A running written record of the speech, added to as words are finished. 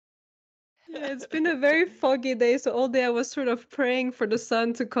Yeah, it's been a very foggy day, so all day I was sort of praying for the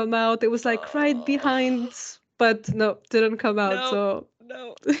sun to come out. It was like right Oh, behind, but no, didn't come out. no, So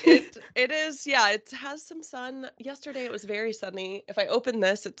no. It is, yeah, it has some sun. Yesterday it was very sunny. If I open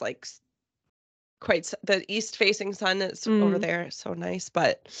this, it's like the east facing sun is over mm. there. It's so nice,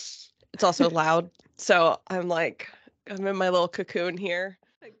 but it's also loud. So I'm like, I'm in my little cocoon here.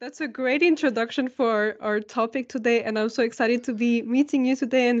 Like, that's a great introduction for our topic today, and I'm so excited to be meeting you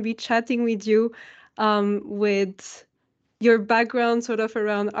today and be chatting with you, with your background sort of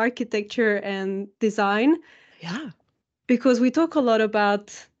around architecture and design, Yeah. because we talk a lot about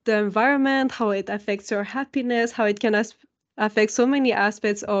the environment, how it affects your happiness, how it can affect so many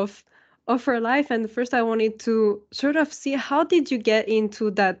aspects of our life. And first, I wanted to sort of see, how did you get into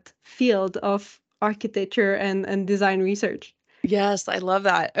that field of architecture and design research? Yes, I love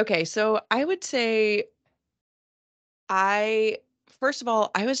that. Okay, so I would say I first of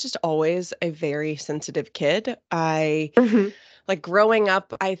all, I was just always a very sensitive kid. I Hmm. like growing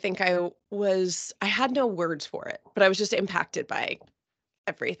up, I think I had no words for it, but I was just impacted by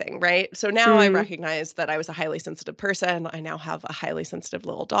everything, right? So now I Mm. recognize that I was a highly sensitive person. I now have a highly sensitive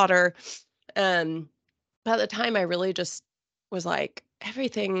little daughter. Um, but at the time I really just was like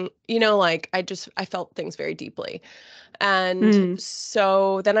everything, like I felt things very deeply. And Mm.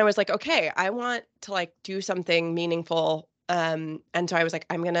 so then I was like, okay, I want to like do something meaningful. And so I was like,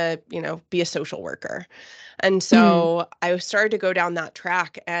 I'm gonna, be a social worker. And Mm. so I started to go down that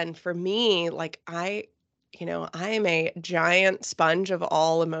track. And for me, like I am a giant sponge of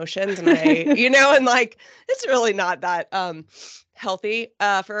all emotions. And and like it's really not that healthy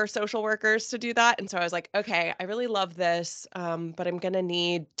for social workers to do that. And so I was like, okay, I really love this, but I'm gonna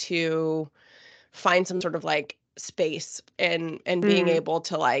need to find some sort of like space and being Mm. able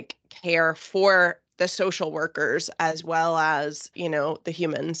to like care for the social workers as well as the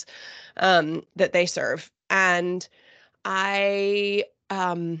humans that they serve. And I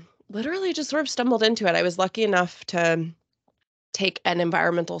literally just sort of stumbled into it. I was lucky enough to take an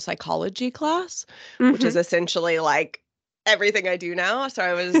environmental psychology class, which is Hmm. essentially like everything I do now. So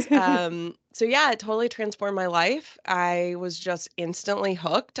I was, so yeah, it totally transformed my life. I was just instantly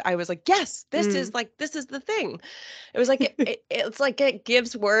hooked. I was like, yes, Mm. this is the thing. It was like, it's like it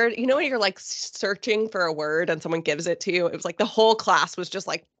gives word, when you're like searching for a word and someone gives it to you, it was like the whole class was just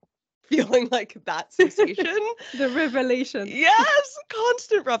like feeling like that sensation. The revelation. Yes,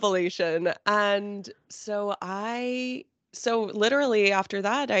 constant revelation. And so literally after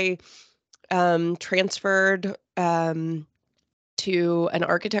that, I transferred to an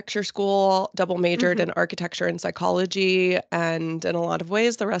architecture school, double majored Hmm. in architecture and psychology, and in a lot of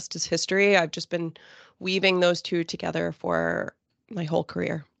ways, the rest is history. I've just been weaving those two together for my whole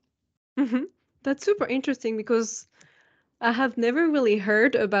career. Hmm. That's super interesting because I have never really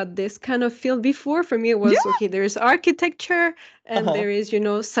heard about this kind of field before. For me, it was Yeah. okay, there's architecture and Uh-huh. there is,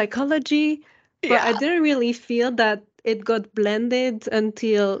 psychology, but I Yeah. didn't really feel that it got blended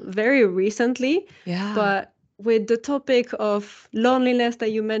until very recently. Yeah. But with the topic of loneliness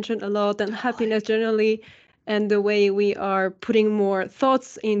that you mentioned a lot and Totally. happiness generally, and the way we are putting more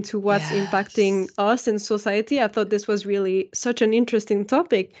thoughts into what's impacting Yes. us in society, I thought this was really such an interesting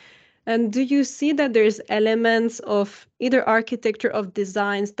topic. And do you see that there's elements of either architecture of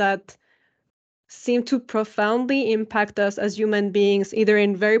designs that seem to profoundly impact us as human beings, either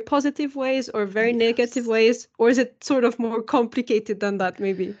in very positive ways or very negative Yes. ways? Or is it sort of more complicated than that,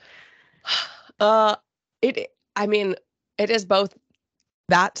 maybe? Uh, I mean, it is both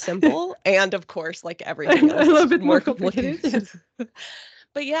that simple and of course, like everything And a else, little it's bit more more complicated, complicated. yes.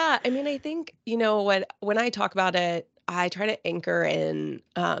 But yeah, I mean, I think, when I talk about it, I try to anchor in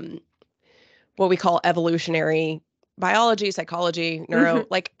what we call evolutionary biology, psychology, Hmm. neuro,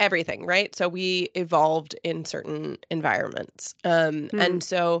 like everything, right? So we evolved in certain environments. And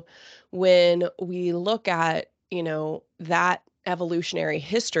so when we look at, that evolutionary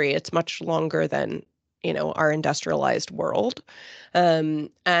history, it's much longer than, our industrialized world. And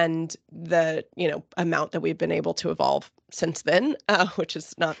the, amount that we've been able to evolve since then, which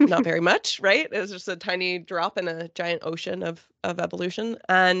is not very much, right? It's just a tiny drop in a giant ocean of evolution.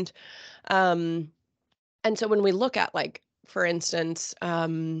 Um, and so when we look at like, for instance,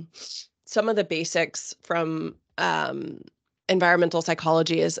 some of the basics from environmental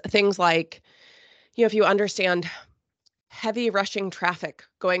psychology is things like, if you understand heavy rushing traffic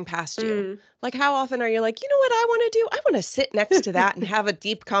going past you, Mm. like how often are you like, you know what I want to do? I want to sit next to that and have a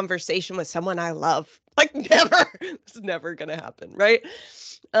deep conversation with someone I love. Like never, it's never gonna happen, right?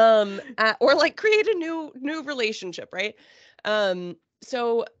 Or like create a new relationship, right?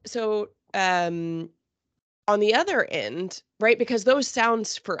 So on the other end, right? Because those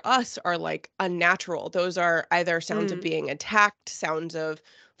sounds for us are like unnatural. Those are either sounds of Mm. being attacked, sounds of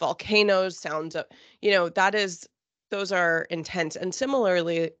volcanoes, sounds of, those are intense. And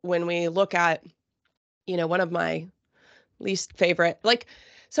similarly, when we look at, one of my least favorite, like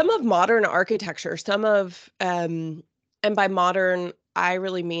some of modern architecture, and by modern, I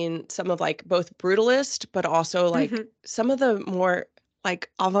really mean some of like both brutalist, but also like Mhm. some of the more like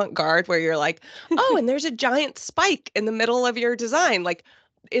avant-garde where you're like, oh, and there's a giant spike in the middle of your design. Like,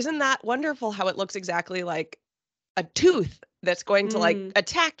 isn't that wonderful how it looks exactly like a tooth that's going to like Mm.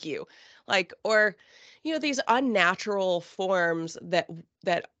 attack you? Like, or, these unnatural forms that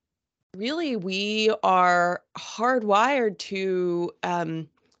really we are hardwired to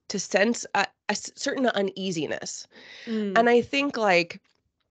sense a certain uneasiness. Mm. And I think like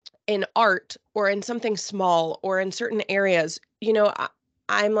in art or in something small or in certain areas,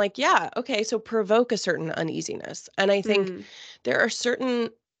 I'm like, yeah, okay, so provoke a certain uneasiness. And I think Mm. there are certain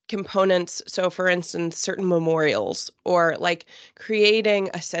components. So, for instance, certain memorials or like creating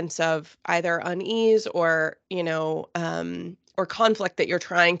a sense of either unease or conflict that you're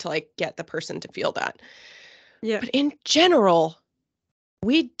trying to like get the person to feel that. Yeah. But in general,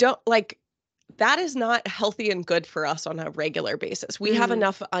 we don't like that is not healthy and good for us on a regular basis. We have Mm.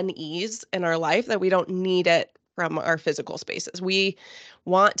 enough unease in our life that we don't need it from our physical spaces. We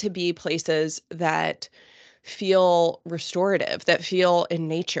want to be places that feel restorative, that feel in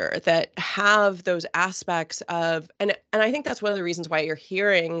nature, that have those aspects of and I think that's one of the reasons why you're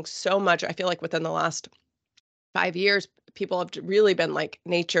hearing so much. I feel like within the last 5 years, people have really been like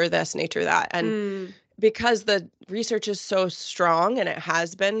nature this, nature that. And Mm. because the research is so strong and it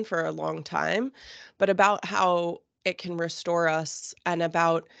has been for a long time, but about how it can restore us and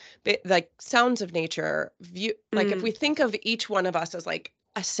about like sounds of nature view, like if we Mm. think of each one of us as like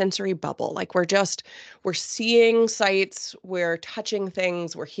a sensory bubble, like we're seeing sights, we're touching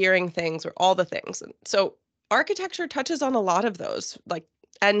things, we're hearing things, we're all the things. And so architecture touches on a lot of those, like,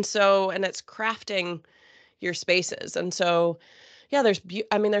 and it's crafting your spaces. And so yeah,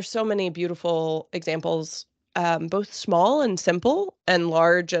 I mean, there's so many beautiful examples, both small and simple and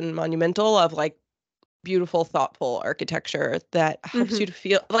large and monumental of like beautiful, thoughtful architecture that helps you Mhm. to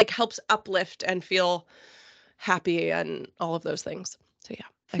feel like helps uplift and feel happy and all of those things. So yeah,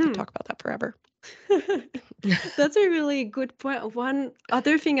 I could Hmm. talk about that forever. That's a really good point. One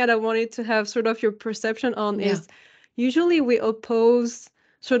other thing that I wanted to have sort of your perception on Yeah. is usually we oppose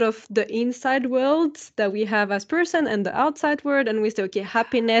sort of the inside world that we have as person and the outside world, and we say, okay,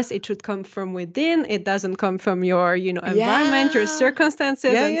 happiness, it should come from within. It doesn't come from your, environment, your Yeah.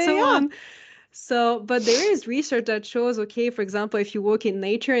 circumstances, Yeah, and yeah, so yeah. on. So, but there is research that shows, okay, for example, if you work in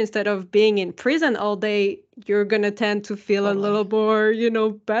nature instead of being in prison all day, you're gonna tend to feel a Totally. little more,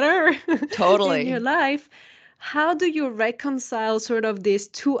 better in your Totally. life. How do you reconcile sort of these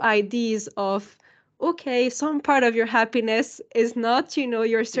two ideas of, okay, some part of your happiness is not,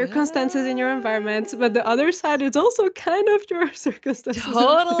 your circumstances in your environment, but the other side is also kind of your circumstances in your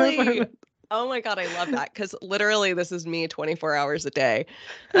Totally. environment? Oh my God, I love that because literally this is me 24 hours a day.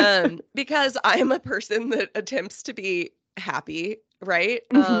 Because I am a person that attempts to be happy, right?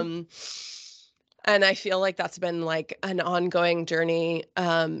 Hmm. And I feel like that's been like an ongoing journey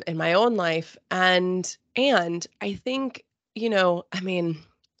in my own life. And I think, I mean,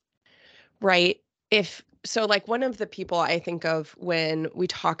 right, if so like one of the people I think of when we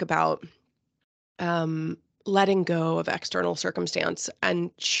talk about um, letting go of external circumstance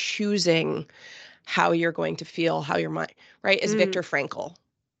and choosing how you're going to feel, how your mind, right, is Viktor Mm. Frankl,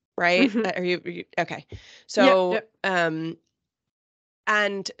 right? Hmm. Are you okay? Yeah, So, yeah.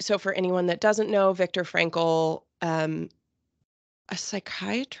 and so for anyone that doesn't know, Viktor Frankl, a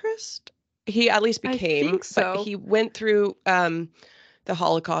psychiatrist, he at least I became, think but so. he went through the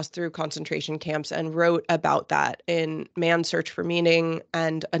Holocaust through concentration camps and wrote about that in Man's Search for Meaning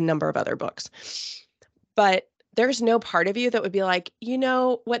and a number of other books. But there's no part of you that would be like,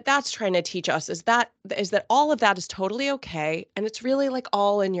 what that's trying to teach us is that all of that is totally okay and it's really like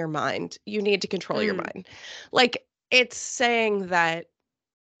all in your mind. You need to control your Mm. mind. Like it's saying that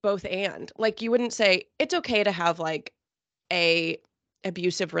both and like you wouldn't say it's okay to have like a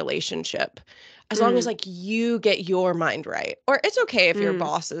abusive relationship as long as Mm. like you get your mind right, or it's okay if your Mm.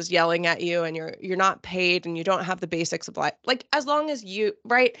 boss is yelling at you and you're not paid and you don't have the basics of life, like as long as you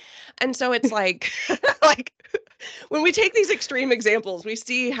right. And so it's like like when we take these extreme examples we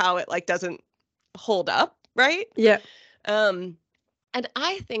see how it like doesn't hold up, right? Yeah. um and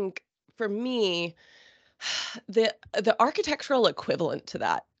I think for me the architectural equivalent to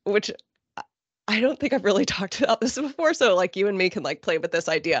that, which I don't think I've really talked about this before, so like you and me can like play with this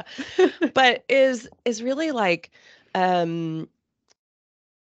idea, but is really like um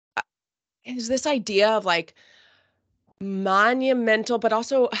is this idea of like monumental, but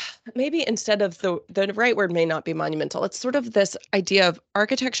also maybe instead of the right word may not be monumental. It's sort of this idea of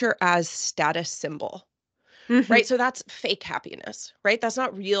architecture as status symbol, Hmm. right? So that's fake happiness, right? That's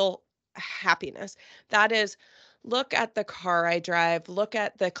not real happiness. That is, look at the car I drive, look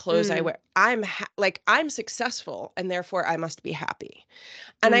at the clothes I Mm, wear. Like I'm successful and therefore I must be happy.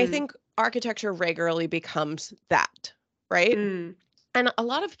 And I mm, think architecture regularly becomes that, right? mm, And a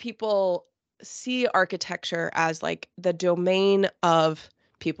lot of people see architecture as like the domain of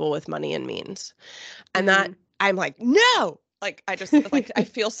people with money and means. And that mm. I'm like, no, like I just like I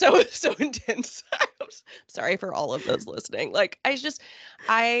feel so so intense. I'm sorry for all of those listening. Like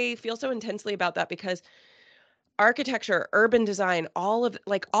I feel so intensely about that because architecture, urban design, all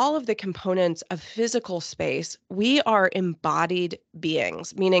of the components of physical space, we are embodied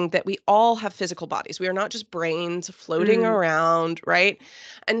beings, meaning that we all have physical bodies. We are not just brains floating Mm, around, right?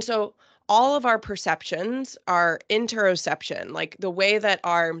 And so all of our perceptions are interoception, like the way that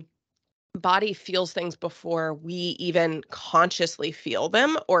our body feels things before we even consciously feel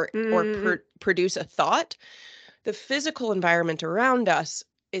them or mm, produce a thought. The physical environment around us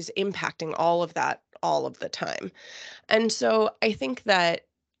is impacting all of that all of the time. And so I think that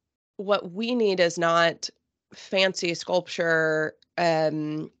what we need is not fancy sculpture.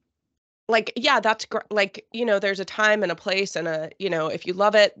 Like, yeah, like, there's a time and a place and if you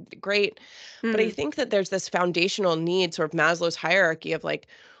love it, great. But I mm, think that there's this foundational need, sort of Maslow's hierarchy of like,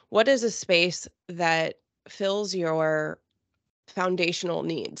 what is a space that fills your foundational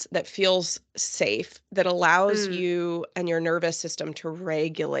needs, that feels safe, that allows mm. you and your nervous system to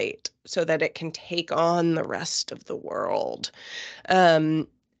regulate so that it can take on the rest of the world. Um,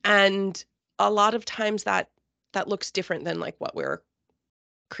 and a lot of times that looks different than like what we're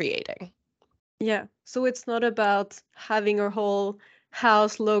creating. Yeah. So it's not about having our whole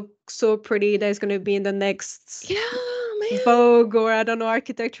house look so pretty that it's going to be in the next Yeah, man. Vogue or I don't know,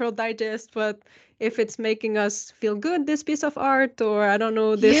 Architectural Digest, but if it's making us feel good, this piece of art, or I don't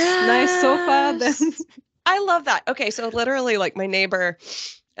know, this nice sofa, then Yes. I love that. Okay, so literally like my neighbor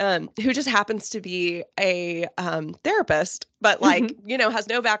who just happens to be a therapist, but like, has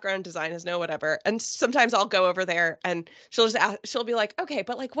no background in design, has no whatever. And sometimes I'll go over there and she'll be like, "Okay,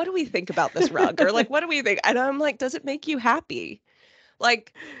 but like what do we think about this rug?" Or like, "What do we think?" And I'm like, "Does it make you happy?"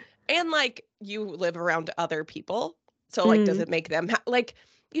 Like, and like you live around other people. So like does mm, it make them like,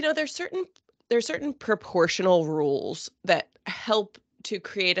 there's certain proportional rules that help to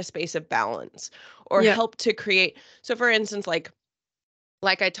create a space of balance or yeah, help to create. So for instance,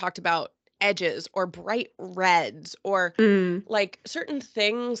 like I talked about edges or bright reds or mm, like certain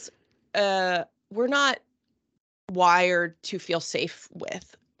things we're not wired to feel safe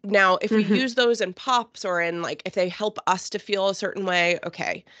with. Now, if we hmm, use those in pops or in like if they help us to feel a certain way,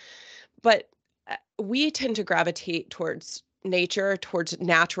 okay. But we tend to gravitate towards nature, towards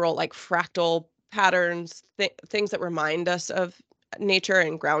natural like fractal patterns, things that remind us of nature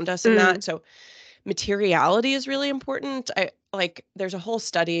and ground us in that. mm, So materiality is really important. I like there's a whole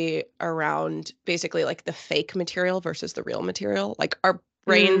study around basically like the fake material versus the real material. Like our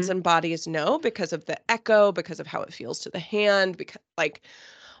brains mm, and bodies know because of the echo, because of how it feels to the hand, because like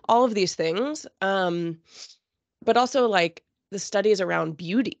all of these things. But also like the studies around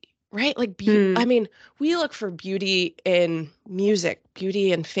beauty, right? Like I mm, mean, we look for beauty in music,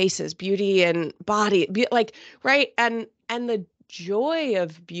 beauty in faces, beauty in body, like right? And the joy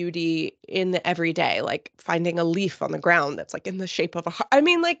of beauty in the everyday, like finding a leaf on the ground that's like in the shape of a heart. I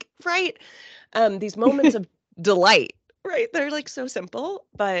mean, like, right? These moments of delight, right? They're like so simple,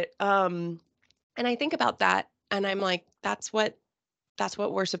 but and I think about that and I'm like, that's what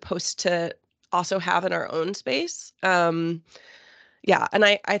we're supposed to also have in our own space. Yeah, and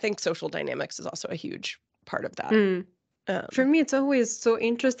I think social dynamics is also a huge part of that. mm. For Um, me, it's always so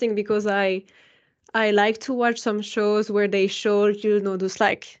interesting because I like to watch some shows where they show, those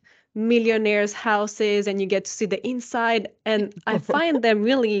like millionaires' houses and you get to see the inside. And I find them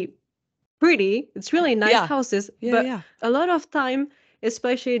really pretty. It's really nice yeah, houses, yeah, but yeah, a lot of time,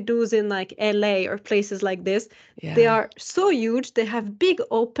 especially those in like LA or places like this, they yeah. are so huge. They have big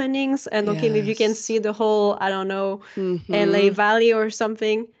openings, and okay, maybe you can Yes. see the whole, I don't know, LA Mm-hmm. Valley or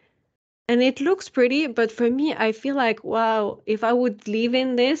something. And it looks pretty, but for me, I feel like, wow, if I would live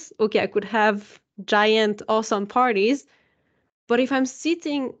in this, okay, I could have giant, awesome parties. But if I'm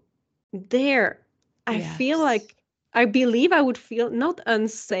sitting there, I feel Yes. like I believe I would feel not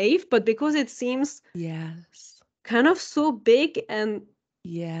unsafe, but because it seems Yes. kind of so big and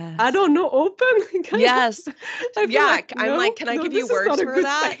I Yes. don't know, open kind Yes. of. I feel Yeah, like I'm like, no, "Can I no, give you this is not words a for good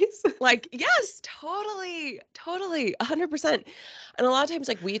that?" space. Like, yes, totally, totally, 100%. And a lot of times,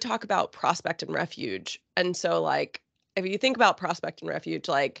 like, we talk about prospect and refuge. And so, like, if you think about prospect and refuge,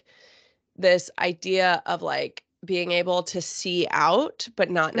 like, this idea of, like, being able to see out, but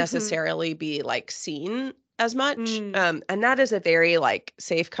not Mm-hmm. necessarily be, like, seen as much, Mm. and that is a very, like,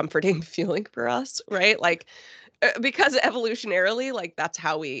 safe, comforting feeling for us, right? Like, because evolutionarily, like, that's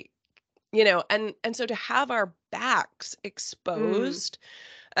how we and so to have our backs Mm. exposed,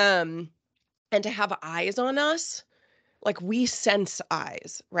 um, and to have eyes on us, like, we sense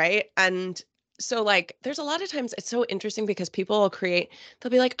eyes, right? And so, like, there's a lot of times it's so interesting because people will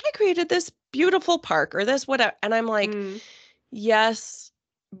they'll be like, "I created this beautiful park or this whatever," and I'm like, Mm. "Yes,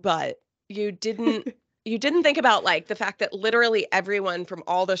 but you didn't you didn't think about, like, the fact that literally everyone from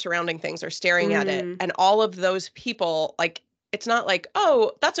all the surrounding things are staring at it, Mm. and all of those people, like, it's not like,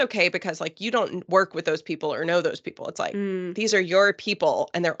 "Oh, that's okay because, like, you don't work with those people or know those people." It's like, Mm. these are your people,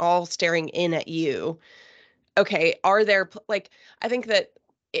 and they're all staring in at you. Okay, are there like, I think that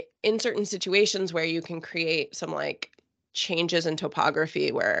in certain situations where you can create some, like, changes in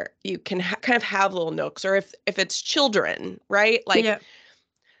topography where you can kind of have little nooks, or if it's children, right? Like, Yeah.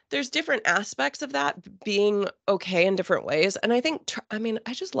 there's different aspects of that being okay in different ways, and I think I mean,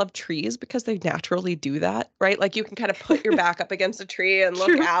 I just love trees because they naturally do that, right? Like, you can kind of put your back up against a tree and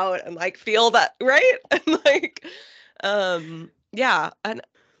look True. out and, like, feel that, right? And, like, yeah, and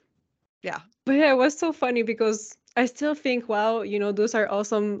yeah. But yeah, it was so funny because I still think, wow, those are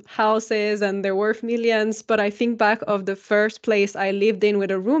awesome houses and they're worth millions. But I think back of the first place I lived in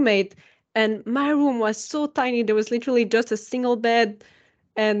with a roommate, and my room was so tiny. There was literally just a single bed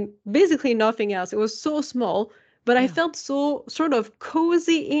and basically nothing else. It was so small, but I Yeah. felt so sort of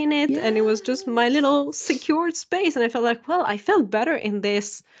cozy in it, and it was just my Yes. little secured space. And I felt like, well, I felt better in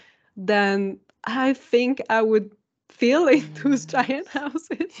this than I think I would feel in those giant Yes.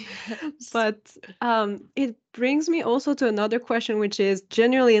 houses. Yes. But it brings me also to another question, which is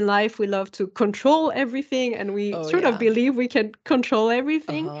generally in life, we love to control everything and we Oh, sort of yeah. believe we can control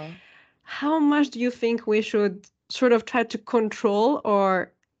everything. Uh-huh. How much do you think we should sort of try to control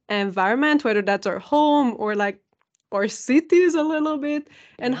our environment, whether that's our home or like our cities a little bit,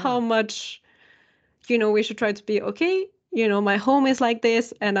 and how Yeah. much we should try to be okay. My home is like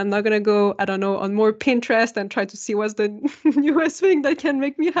this, and I'm not gonna go, I don't know, on more Pinterest and try to see what's the newest thing that can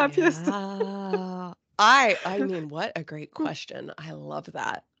make me happiest. Yeah. I mean, what a great question. I love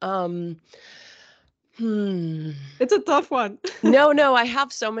that. Hmm. It's a tough one. No, no, I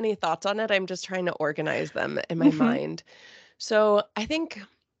have so many thoughts on it. I'm just trying to organize them in my Hmm. mind. So, I think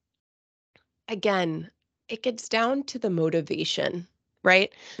again, it gets down to the motivation,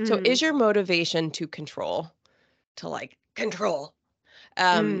 right? So, Mm, is your motivation to control, to like control?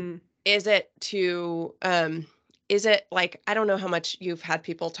 Um, mm, is it to is it like, I don't know how much you've had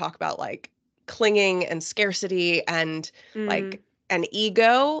people talk about, like, clinging and scarcity and, mm, like, an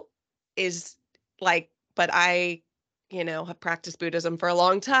ego is like, but have practiced Buddhism for a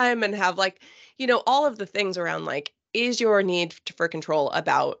long time and have, like, all of the things around, like, is your need for control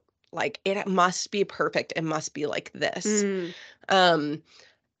about, like, it must be perfect, it must be like this. mm, Um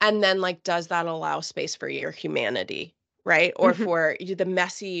and then, like, does that allow space for your humanity, right? Or mhm, for the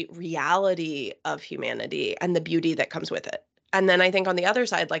messy reality of humanity and the beauty that comes with it. And then I think on the other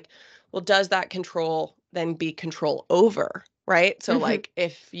side, like, well, does that control then be control over, right? So, mhm, like,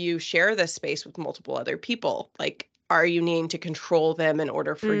 if you share this space with multiple other people, like, are you needing to control them in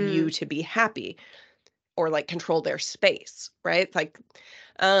order for you mm, to be happy, or, like, control their space, right? Like,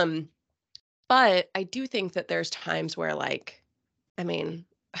 um, but I do think that there's times where, like, I mean,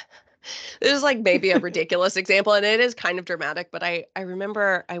 this is, like, maybe a ridiculous example, and it is kind of dramatic, but I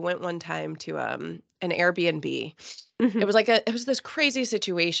remember I went one time to, an Airbnb. mhm, It was this crazy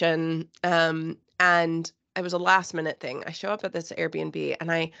situation, and it was a last minute thing. I show up at this Airbnb,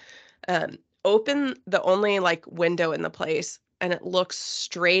 and I, um, open the only, like, window in the place, and it looks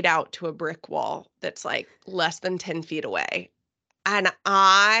straight out to a brick wall that's, like, less than 10 feet away, and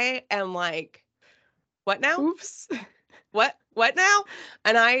I am like, "What now? oops. What now?"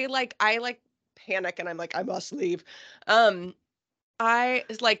 And I panic and I'm like, "I must leave." Um, I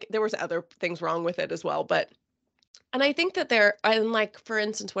it's like there was other things wrong with it as well, but and I think that like, for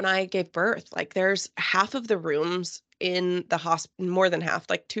instance, when I gave birth, like, there's half of the rooms in the hospital, more than half,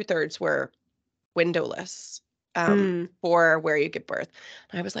 like 2/3 were windowless, Mm. for where you give birth.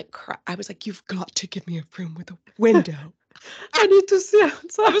 And I was like, "You've got to give me a room with a window." I need to see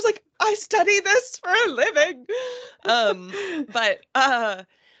I outside. was like, "I study this for a living." Um, but,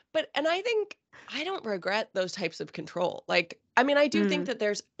 and I think I don't regret those types of control. Like, I mean, I do think Mm. that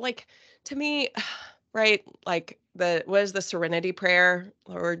there's like, to me, right? Like what is the serenity prayer?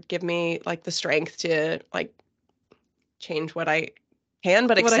 Lord, give me like the strength to like change what I can,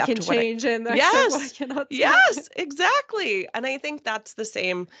 but What I accept can what I, change and accept what I yes, cannot change. yes, exactly. And I think that's the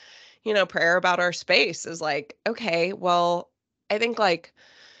same, prayer about our space is like, okay, well, I think like,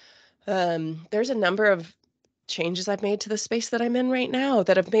 there's a number of changes I've made to the space that I'm in right now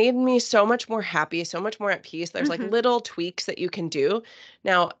that have made me so much more happy, so much more at peace. There's like Hmm. little tweaks that you can do.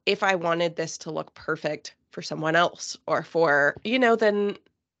 Now, if I wanted this to look perfect for someone else or for,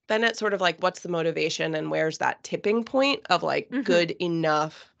 then it's sort of like what's the motivation and where's that tipping point of like Hmm. good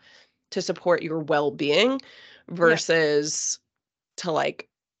enough to support your well-being Yeah. versus to like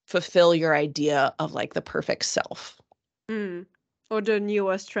fulfill your idea of like the perfect self. Mm. Or the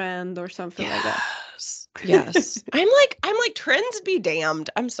newest trend or something like that. Yes. Yes. I'm like trends be damned.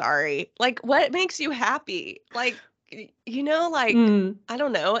 I'm sorry. Like what makes you happy? Like like Mm. I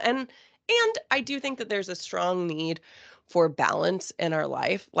don't know. And I do think that there's a strong need for balance in our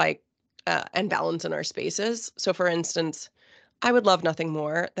life, like and balance in our spaces. So for instance, I would love nothing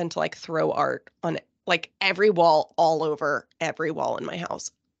more than to like throw art on like every wall all over every wall in my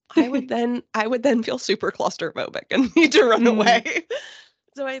house. I would then feel super claustrophobic and need to run Mm. away.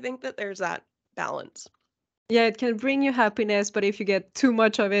 So I think that there's that balance. Yeah, it can bring you happiness, but if you get too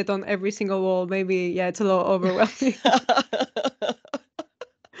much of it on every single wall, maybe, yeah, it's a little overwhelming.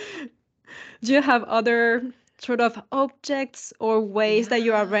 Do you have other sort of objects or ways that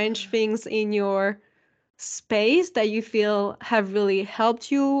you arrange Yeah. things in your space that you feel have really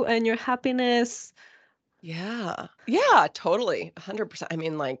helped you and your happiness? Yeah. Yeah, totally. 100%. I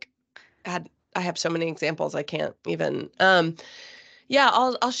mean, like, had I have so many examples I can't even yeah,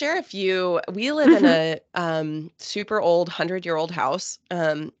 I'll share a few. We live in Hmm. a super old 100-year-old house.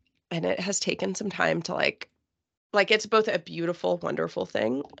 And it has taken some time to like it's both a beautiful, wonderful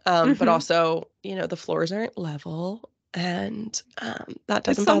thing, but Hmm. also, the floors aren't level and that It's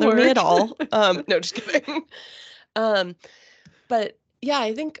doesn't some bother me at work. all. No, just kidding. Um, but yeah,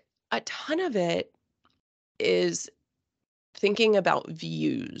 I think a ton of it is thinking about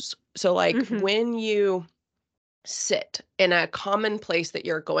views. So like Hmm. when you sit in a common place that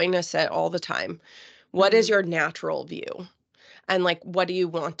you're going to sit all the time, what is Mm. your natural view? And like, what do you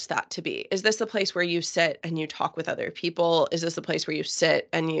want that to be? Is this the place where you sit and you talk with other people? Is this the place where you sit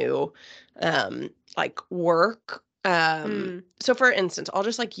and you like work? Mm. So for instance, I'll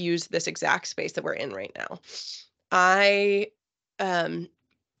just like use this exact space that we're in right now. I um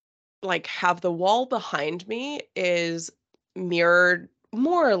like have the wall behind me is mirrored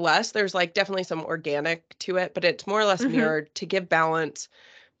more or less. There's like definitely some organic to it, but it's more or less Hmm. mirrored to give balance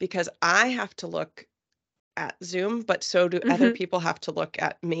because I have to look at Zoom, but so do other Hmm. people have to look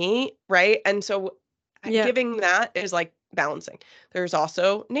at me, right? And so Yeah. giving that is like balancing. There's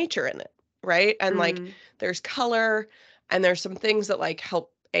also nature in it, right? And like Mm. there's color and there's some things that like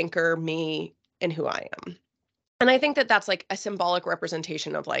help anchor me in who I am. And I think that that's like a symbolic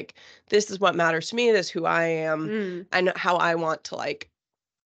representation of like this is what matters to me, this is who I am Mm. and how I want to like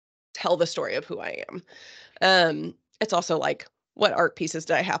tell the story of who I am. It's also like what art pieces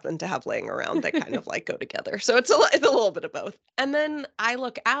do I happen to have laying around that kind of like go together. So it's a little bit of both. And then I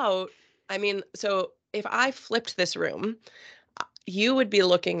look out, I mean, so if I flipped this room, you would be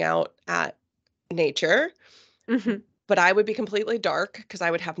looking out at nature, Hmm. but I would be completely dark because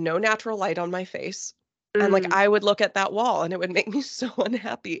I would have no natural light on my face. And like Mm. I would look at that wall and it would make me so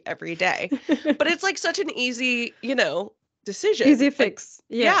unhappy every day. But it's like such an easy, decision. Easy Like, fix.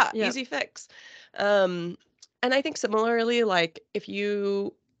 Yeah, yeah, yeah. easy fix. Um, and I think similarly, like if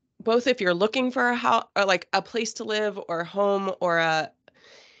you're looking for a house or like a place to live or a home or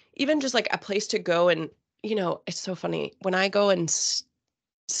even just like a place to go and, it's so funny when I go and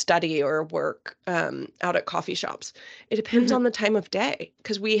study or work out at coffee shops. It depends Hmm. on the time of day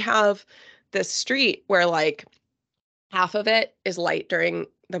because we have this street where like half of it is light during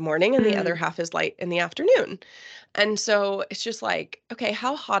the morning and the other Mm. half is light in the afternoon. And so it's just like, okay,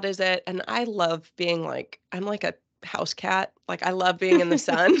 how hot is it? And I love being like, I'm like a house cat. Like I love being in the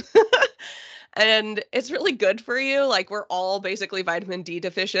sun. And it's really good for you. Like we're all basically vitamin D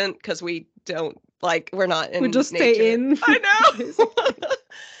deficient because we don't like we're not We in just stay nature. in, I know. basically.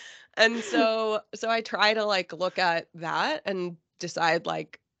 And so I try to like look at that and decide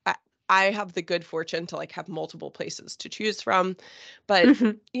like I have the good fortune to like have multiple places to choose from. But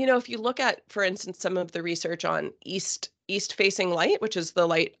Hmm. if you look at, for instance, some of the research on east facing light, which is the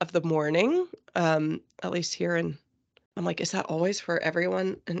light of the morning, at least here in I'm like, is that always for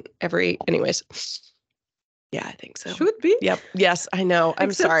everyone and anyways. Yeah, I think so. Should be. Yep. Yes, I know. I'm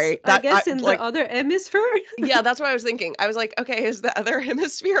Except, sorry. I That I guess, in the like other hemisphere. yeah, that's what I was thinking. I was like, okay, is the other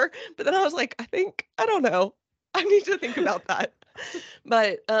hemisphere? But then I was like, I don't know. I need to think about that.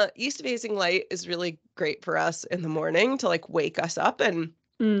 But east facing light is really great for us in the morning to like wake us up, and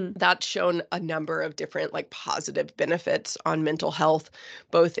Mm. that's shown a number of different like positive benefits on mental health,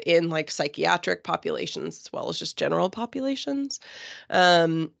 both in like psychiatric populations as well as just general populations.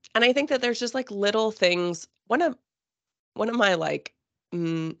 And I think that there's just like little things. One of my like I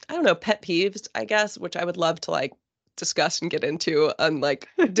don't know, pet peeves, I guess, which I would love to like discuss and get into on like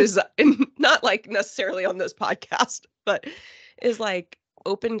design, not like necessarily on this podcast, but is like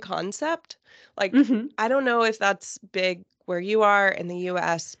open concept. Like, Hmm. I don't know if that's big where you are in the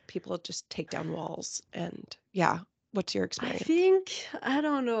US. People just take down walls. And yeah, what's your I experience? think, I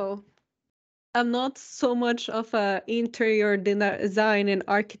don't know. I'm not so much of a interior design and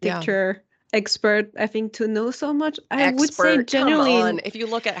Yeah. architecture expert, I think, to know so much. I would say Expert. Come generally, on. If you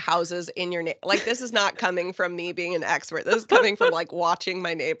look at houses in your like this is not coming from me being an expert. This is coming from like watching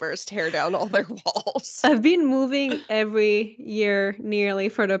my neighbors tear down all their walls. I've been moving every year nearly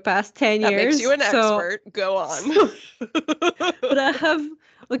for the past 10 That makes you years. an expert. Go on. So, but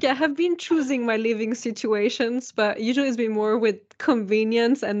okay, I have been choosing my living situations, but usually it's been more with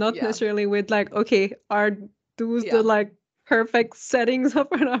convenience and not Yeah. necessarily with like, okay, are those the Yeah. like perfect settings of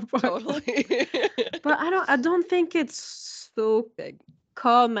an apartment? Totally. But I don't think it's so Big.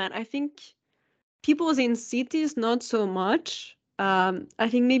 common. I think people in cities not so much. I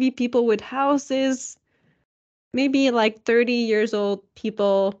think maybe people with houses, maybe like 30 years old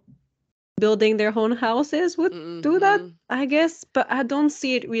people building their own houses would do that, Hmm. I guess, but I don't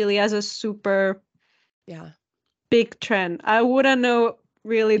see it really as a super Yeah. big trend. I wouldn't know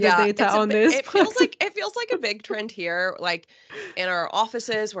really the Yeah, data on this, but it feels like a big trend here. Like in our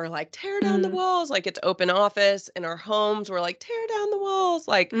offices, we're like tear down the mm, walls, like it's open office. In our homes, we're like tear down the walls,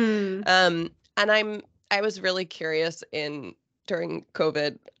 like mm. and I was really curious in during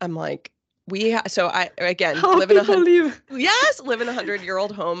COVID. I'm like so I again How live in a people hundred live. yes, live in a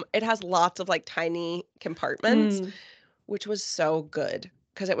 100-year-old home. It has lots of like tiny compartments, Mm. which was so good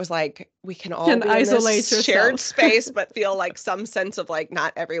because it was like we can all Can be in this isolate shared yourselves. space but feel like some sense of like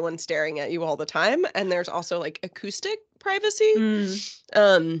not everyone staring at you all the time, and there's also like acoustic privacy. Mm.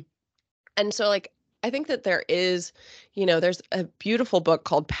 um and so like I think that there is, there's a beautiful book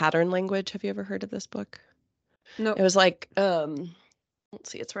called Pattern Language. Have you ever heard of this book? No. It was like let's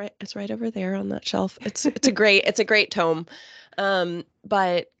see, it's right over there on that shelf. It's a great tome.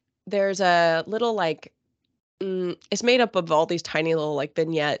 But there's a little like it's made up of all these tiny little like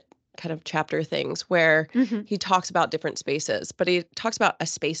vignette kind of chapter things where Hmm. he talks about different spaces, but he talks about a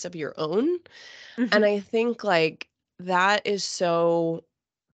space of your own. And Hmm. I think like that is so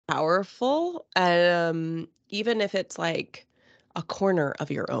powerful. Even if it's like a corner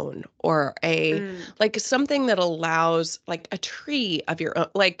of your own or a Mm. like something that allows like a tree of your own,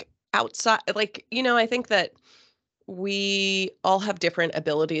 like outside, like, I think that we all have different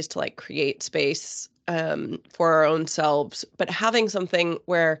abilities to like create space for our own selves, but having something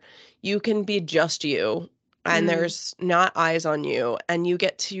where you can be just you and Mm. there's not eyes on you and you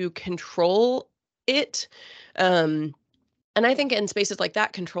get to control it. Um, and I think in spaces like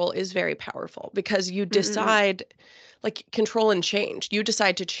that, control is very powerful because you Mm. decide, like, control and change. You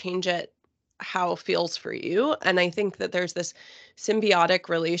decide to change it how it feels for you. And I think that there's this symbiotic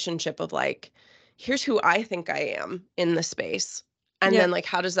relationship of like, here's who I think I am in the space. And Yeah. then, like,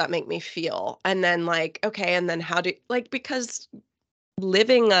 how does that make me feel? And then, like, okay, and then because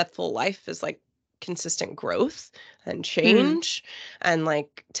living a full life is like consistent growth and Mm. change. And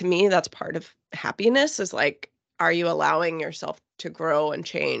like to me, that's part of happiness is like, are you allowing yourself to grow and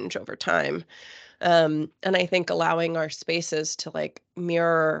change over time? And I think allowing our spaces to like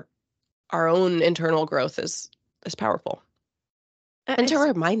mirror our own internal growth is powerful. And to It's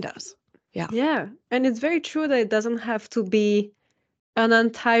remind us. Yeah. Yeah, and it's very true that it doesn't have to be an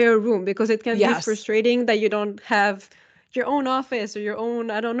entire room, because it can be Yes. frustrating that you don't have your own office or your own,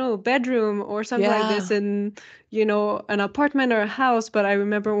 I don't know, bedroom or something like this Yeah. in, an apartment or a house. But I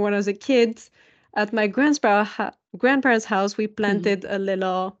remember when I was a kid, at my grandparents' house, we Mhm. planted a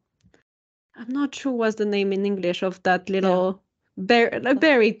little, I'm not sure what's the name in English of that Yeah. little a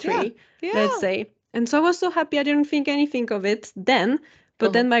berry Yeah. tree, let's Yeah. say. And so I was so happy, I didn't think anything of it then. But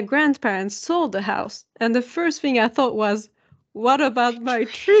Uh-huh. then my grandparents sold the house. And the first thing I thought was, what about my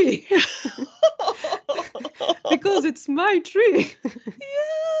tree? Because it's my tree.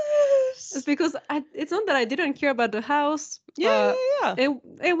 It's Yes. because it's not that I didn't care about the house, Yeah, but yeah, yeah.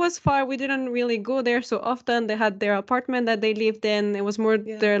 it was far. We didn't really go there so often. They had their apartment that they lived in. It was more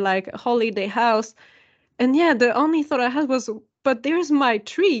Yeah. their like holiday house. And yeah, the only thought I had was, but there's my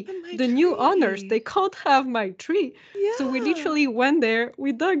tree. And my The new owners, tree. they can't have my tree. So we Yeah. literally went there,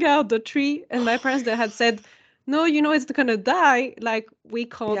 we dug out the tree, and my parents, they had said, no, it's gonna die. Like, we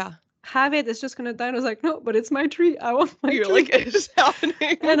can't Yeah. have it. It's just gonna die. And I was like, no, but it's my tree. I want my You're like, tree. it's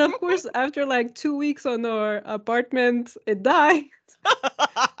happening. And of course, after like 2 weeks on our apartment, it died.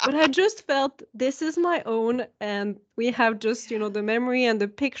 But I just felt this is my own, and we have just, the memory and the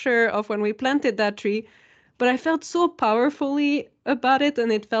picture of when we planted that tree. But I felt so powerfully about it,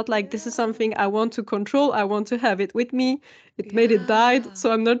 and it felt like this is Yeah. something I want to control. I want to have it with me. It made it died, Yeah.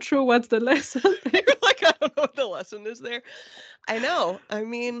 so I'm not sure what's the lesson there. You're like, I don't know what the lesson is there. I know. I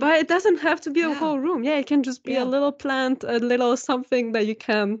mean, But it doesn't have to be a yeah. whole room. Yeah, it can just be a Yeah. little plant, a little something that you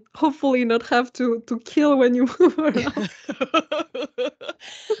can hopefully not have to kill when you move around.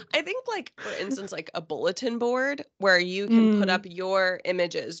 I think, like, for instance, like a bulletin board where you can put Mm, up your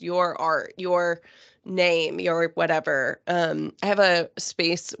images, your art, your name, your whatever. I have a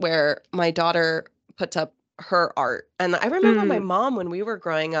space where my daughter puts up her art. And I remember my mm, mom, when we were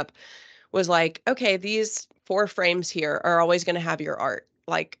growing up, was like, okay, these 4 frames here are always going to have your art.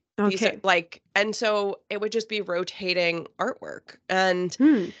 Like, these are okay. like, and so it would just be rotating artwork. And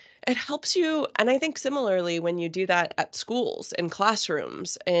Hmm. it helps you, and I think similarly when you do that at schools, in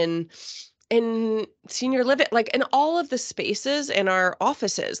classrooms, in senior living, like in all of the spaces in our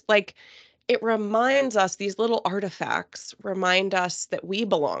offices, like it reminds us, these little artifacts remind us that we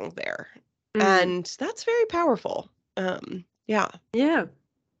belong there. Mm. And that's very powerful. Yeah. Yeah.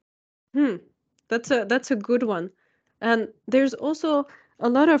 Hmm. That's a good one. And there's also a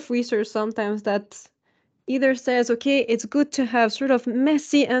lot of research sometimes that either says, okay, it's good to have sort of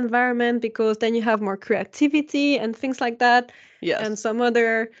messy environment because then you have more creativity and things like that. And Yes. some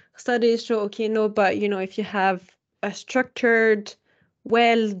other studies show, okay, no, but if you have a structured, Yep.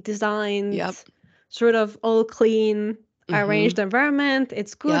 well-designed, sort of all clean, Mm-hmm. arranged environment,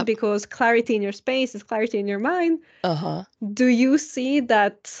 it's good Yep. because clarity in your space is clarity in your mind. Uh-huh. Do you see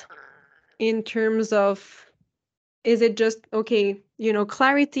that in terms of, is it just okay,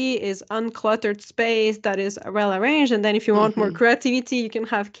 clarity is uncluttered space that is well arranged, and then if you want more Mm-hmm. creativity, you can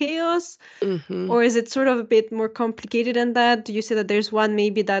have chaos? Mm-hmm. Or is it sort of a bit more complicated than that? Do you see that there's one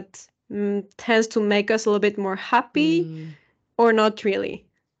maybe that tends to make us a little bit more happy, Mm. or not really?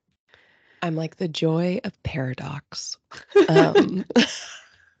 I'm like the joy of paradox. Um,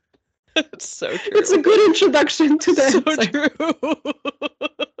 it's so It's true. a good introduction to the So answer. true.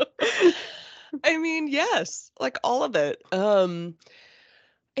 I mean, yes, like all of it.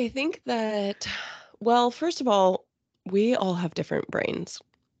 I think that, well, first of all, we all have different brains,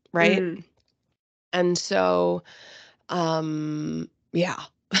 right? Mm, And so, yeah.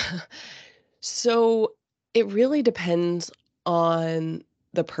 So it really depends on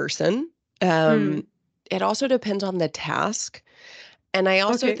the person. Um, mm, it also depends on the task. And I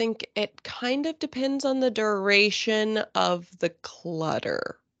also okay, think it kind of depends on the duration of the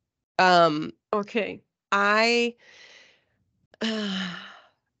clutter. Um, okay. I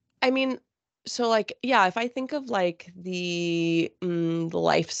I mean, so like, yeah, if I think of like the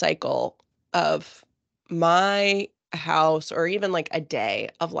life cycle of my house, or even like a day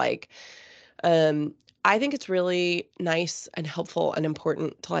of like, um, I think it's really nice and helpful and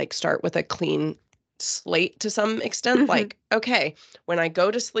important to like start with a clean slate to some extent. Hmm. Like, okay, when I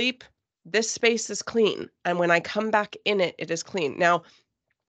go to sleep, this space is clean. And when I come back in it, it is clean. Now,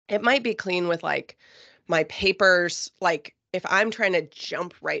 it might be clean with like my papers, like if I'm trying to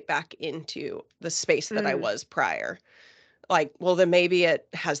jump right back into the space that I Mm, was prior, like, well, then maybe it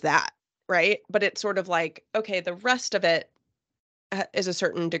has that, right? But it's sort of like, okay, the rest of it is a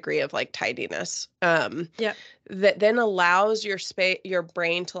certain degree of like tidiness, yeah. that then allows your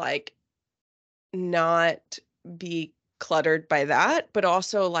brain to like not be cluttered by that, but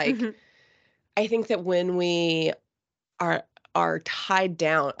also like Hmm. I think that when we are are tied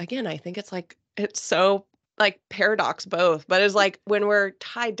down, again, I think it's so like paradox both, but it's like when we're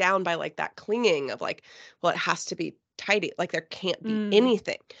tied down by like that clinging of like, well, it has to be tidy, like there can't be Mm,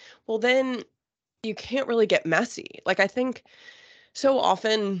 anything. Well, then you can't really get messy. Like I think so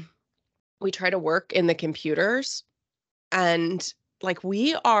often we try to work in the computers, and like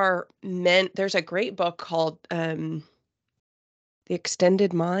we are meant, there's a great book called The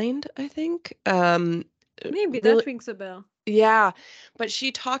Extended Mind, I think. maybe Really, that rings a bell. yeah, but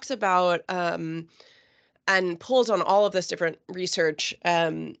she talks about and pulls on all of this different research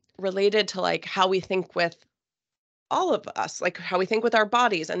related to like how we think with all of us, like how we think with our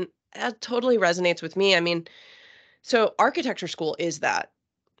bodies, and that totally resonates with me. I mean, so architecture school is that,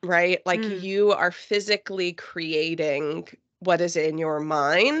 right? Like Mm, you are physically creating what is in your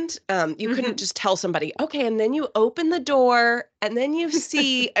mind. You couldn't Mm-hmm. just tell somebody, okay, and then you open the door and then you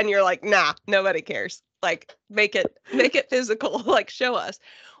see, and you're like, nah, nobody cares. Like, make it physical, like show us.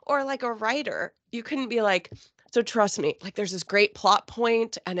 Or like a writer, you couldn't be like, so trust me, like there's this great plot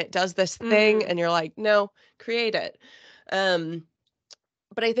point and it does this thing, Mm. and you're like, no, create it. Um,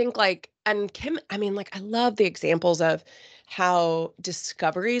 but I think like, and Kim, I mean, like, I love the examples of how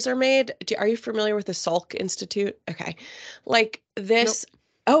discoveries are made. Are you familiar with the Salk Institute? Okay. Like Nope. this.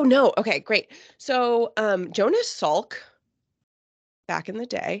 Oh, no. Okay, great. So, Jonas Salk, back in the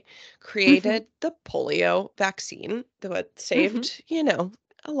day, Mm-hmm. created the polio vaccine that Mm-hmm. saved,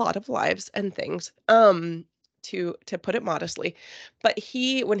 a lot of lives and things. To put it modestly. But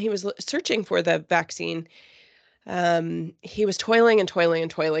when he was searching for the vaccine, he was toiling and toiling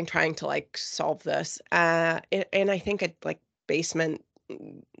and toiling, trying to like solve this. And I think a like basement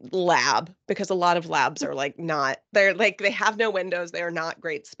lab, because a lot of labs are like not, they're like, they have no windows. They are not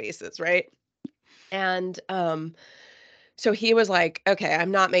great spaces, right? And so he was like, okay, I'm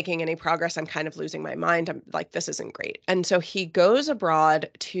not making any progress. I'm kind of losing my mind. I'm like, this isn't great. And so he goes abroad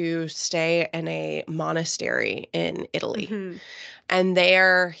to stay in a monastery in Italy. Mm-hmm. And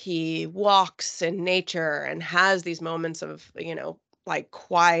there he walks in nature and has these moments of, like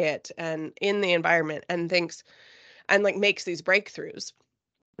quiet and in the environment, and thinks, and like makes these breakthroughs.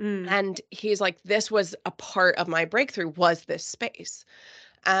 Mm. And he's like, this was a part of my breakthrough, was this space.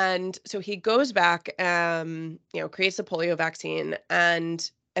 And so he goes back, creates the polio vaccine, and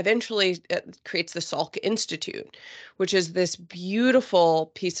eventually creates the Salk Institute, which is this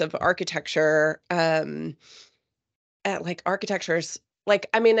beautiful piece of architecture. Like architecture's like,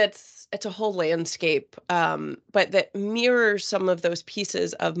 I mean, it's a whole landscape, but that mirrors some of those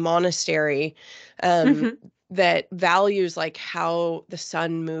pieces of monastery, um, Mm-hmm. that values like how the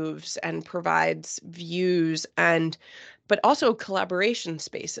sun moves and provides views, and but also collaboration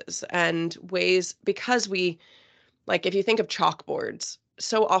spaces and ways, because we, like, if you think of chalkboards,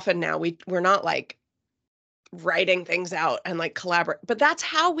 so often now we're not like writing things out and like collaborate, but that's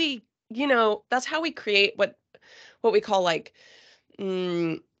how we create what we call like,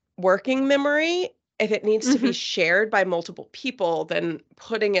 mm, working memory. If it needs to be Mm-hmm. shared by multiple people, then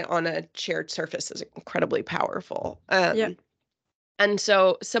putting it on a shared surface is incredibly powerful. Yeah. And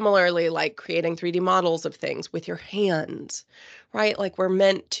so similarly, like creating 3D models of things with your hands, right? Like we're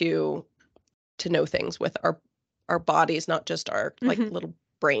meant to know things with our bodies, not just our like Mm-hmm. little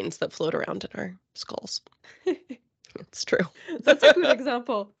brains that float around in our skulls. It's true. That's a good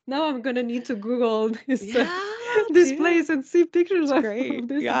example. Now I'm gonna need to Google this Yeah, this dude. place and see pictures It's of great.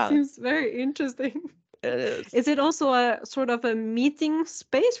 this. It Yeah, seems very interesting. it is. Is it also a sort of a meeting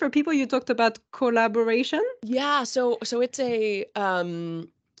space for people? You talked about collaboration. Yeah, so it's a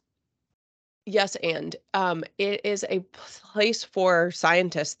yes, and it is a place for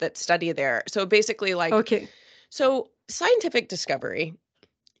scientists that study there. So basically like, Okay. so scientific discovery,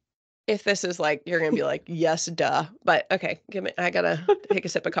 if this is like, you're gonna be like, yes, duh. But okay, I gotta take a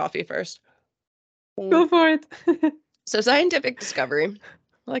sip of coffee first. Mm. Go for it. So scientific discovery,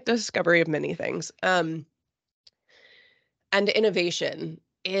 like the discovery of many things, and innovation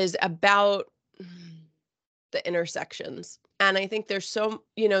is about the intersections. And I think there's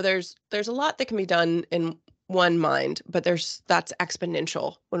a lot that can be done in one mind, but that's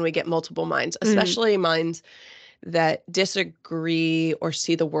exponential when we get multiple minds, Mm. especially minds that disagree or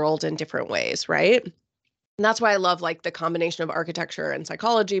see the world in different ways, right? And that's why I love like the combination of architecture and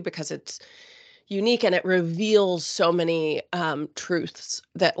psychology, because it's unique and it reveals so many truths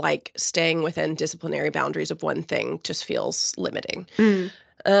that like staying within disciplinary boundaries of one thing just feels limiting.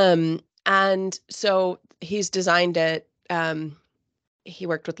 Mm. And so he's designed it. He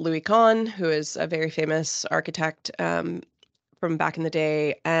worked with Louis Kahn, who is a very famous architect, from back in the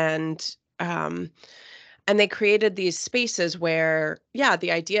day, and they created these spaces where, yeah,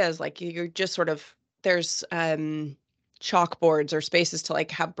 the idea is like you're just sort of, there's chalkboards or spaces to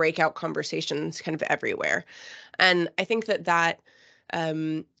like have breakout conversations kind of everywhere, and I think that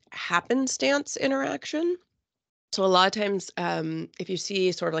happenstance interaction. So a lot of times, if you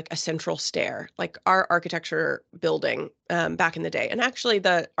see sort of like a central stair, like our architecture building, back in the day, and actually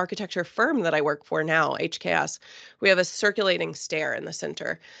the architecture firm that I work for now, HKS, we have a circulating stair in the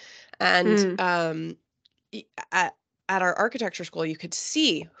center. And Mm. y- at, at our architecture school, you could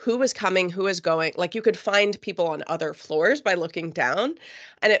see who was coming, who was going. Like you could find people on other floors by looking down,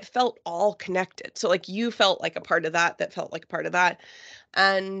 and it felt all connected. So like you felt like a part of that, that felt like a part of that,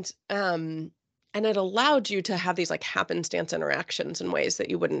 and it allowed you to have these like happenstance interactions in ways that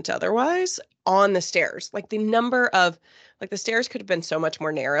you wouldn't otherwise on the stairs. Like the number of, like the stairs could have been so much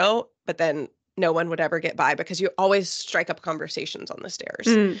more narrow, but then no one would ever get by because you always strike up conversations on the stairs.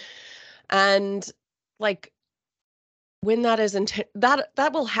 Mm. And like when that is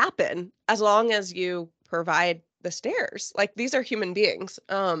that will happen as long as you provide the stairs. Like these are human beings,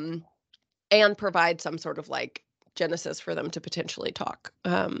 and provide some sort of like genesis for them to potentially talk,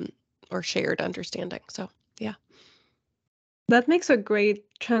 or shared understanding. So yeah. That makes a great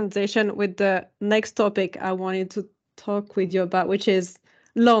transition with the next topic I wanted to talk with you about, which is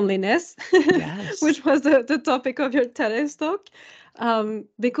loneliness, Yes. which was the topic of your TEDx talk.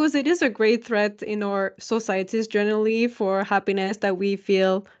 Because it is a great threat in our societies generally for happiness, that we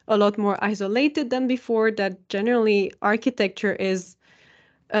feel a lot more isolated than before, that generally architecture is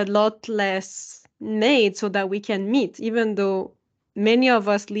a lot less made so that we can meet, even though many of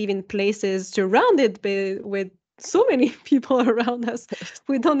us live in places surrounded with so many people around us.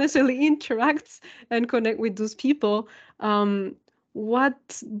 We don't necessarily interact and connect with those people. Um,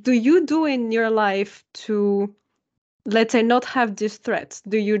 what do you do in your life to, let's say, not have these threats?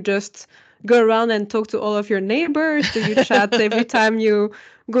 Do you just go around and talk to all of your neighbors? Do you chat every time you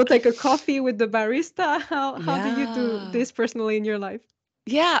go take a coffee with the barista? How do you do Yeah. this personally in your life?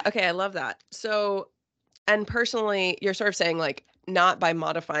 Yeah. Okay. I love that. So, and personally, you're sort of saying like not by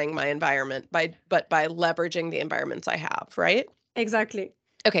modifying my environment, but by leveraging the environments I have, right? Exactly.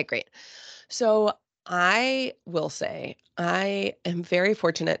 Okay, great. So I will say I am very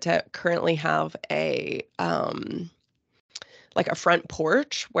fortunate to currently have a like a front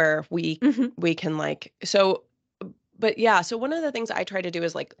porch where Hmm. we can like so but yeah, so one of the things I try to do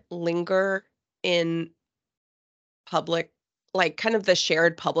is like linger in public, like kind of the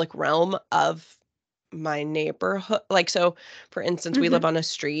shared public realm of my neighborhood. Like, so for instance, we live Hmm. on a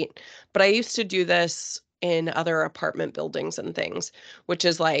street, but I used to do this in other apartment buildings and things, which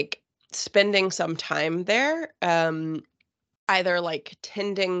is like spending some time there, either like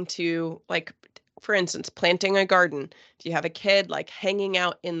tending to, like, for instance, planting a garden. Do you have a kid, like hanging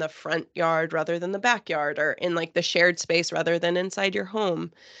out in the front yard rather than the backyard, or in like the shared space rather than inside your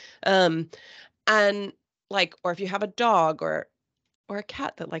home? Um, and like, or if you have a dog or a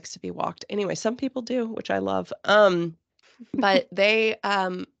cat that likes to be walked. Anyway, some people do, which I love. But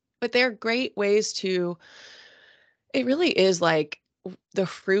but they're great ways to, it really is like the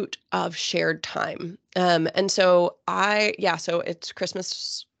fruit of shared time. And so yeah, so it's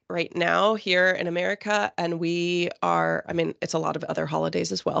Christmas right now here in America, and we are, I mean, it's a lot of other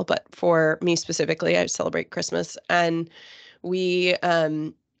holidays as well, but for me specifically, I celebrate Christmas, and we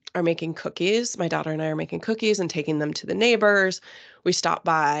are making cookies. My daughter and I are making cookies and taking them to the neighbors. We stop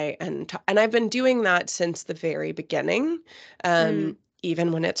by and I've been doing that since the very beginning. Um, Mm.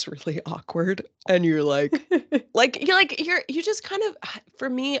 even when it's really awkward and you're you just kind of, for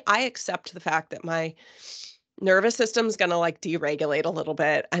me, I accept the fact that my nervous system's gonna like deregulate a little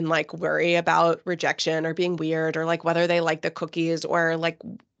bit and like worry about rejection or being weird, or like whether they like the cookies, or like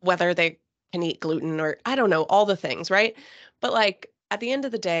whether they can eat gluten, or I don't know, all the things, right? But like at the end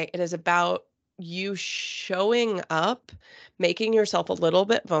of the day, it is about you showing up, making yourself a little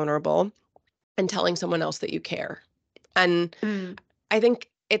bit vulnerable, and telling someone else that you care. And Mm. I think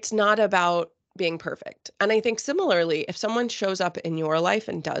it's not about being perfect. And I think similarly, if someone shows up in your life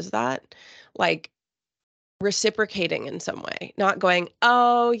and does that, like reciprocating in some way, not going,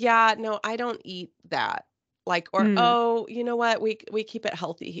 "Oh, yeah, no, I don't eat that." Like, or, Mm. "Oh, you know what? We keep it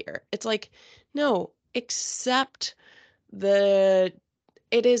healthy here." It's like, no, accept the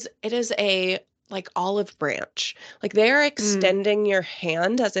it is a like olive branch. Like they are Mm. extending your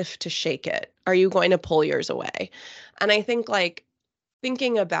hand as if to shake it. Are you going to pull yours away? And I think like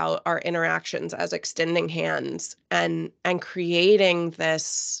thinking about our interactions as extending hands and creating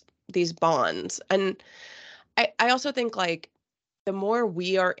these bonds. And I also think like the more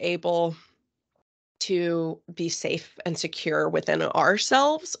we are able to be safe and secure within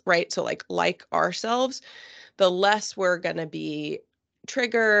ourselves, right? So like ourselves, the less we're going to be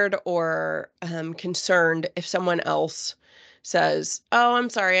triggered or concerned if someone else says, "Oh, I'm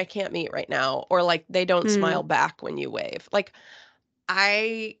sorry, I can't meet right now," or like they don't smile Mm. back when you wave. Like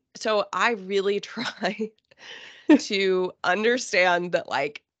I really try to understand that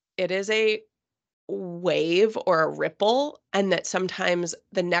like it is a wave or a ripple, and that sometimes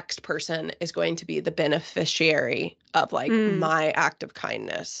the next person is going to be the beneficiary of like Mm. my act of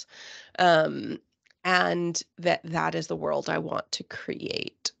kindness. Um and that is the world I want to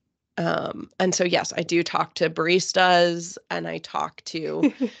create. And so yes, I do talk to baristas and I talk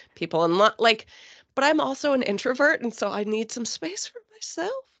to people in like, but I'm also an introvert, and so I need some space for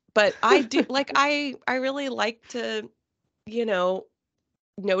myself. But I do like I really like to, you know,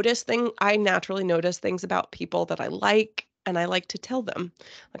 I naturally notice things about people that I like. and I like to tell them.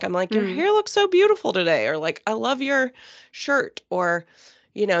 Like, I'm like, your Mm. hair looks so beautiful today, or like, I love your shirt, or,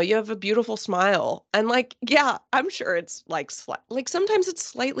 you have a beautiful smile. And like, yeah, I'm sure it's like, like sometimes it's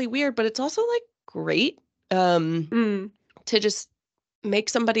slightly weird, but it's also like great um, Mm. to just make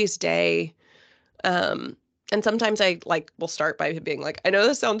somebody's day. Um, and sometimes I like will start by being like, I know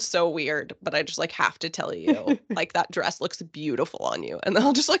this sounds so weird, but I just like have to tell you, like that dress looks beautiful on you. And then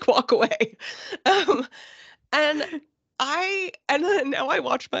I'll just like walk away. Um, and and then now I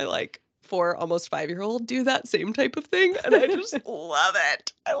watch my like 4, almost 5-year-old do that same type of thing. And I just love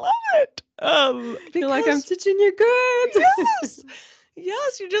it. I love it. You're like, I'm Because teaching you good. yes,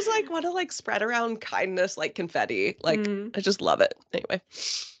 yes, you just like want to like spread around kindness like confetti. Like, Mm. I just love it. Anyway.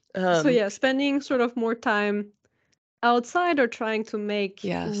 So Um, yeah, spending sort of more time outside or trying to make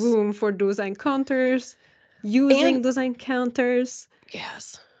yes. room for those encounters, And using those encounters,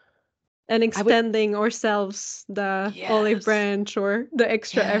 yes. and I would extending ourselves the olive yes. branch or the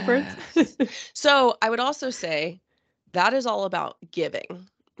extra effort. Yes. So, I would also say that is all about giving,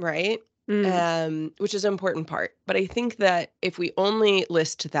 right? Mm. Which is an important part. But I think that if we only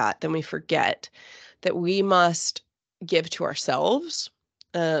list that, then we forget that we must give to ourselves.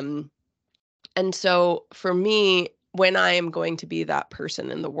 Um, and so for me, when I am going to be that person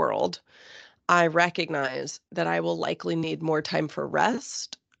in the world, I recognize that I will likely need more time for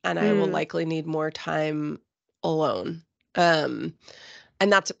rest and I will Mm. likely need more time alone. Um,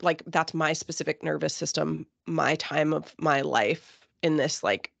 and that's my specific nervous system, my time of my life in this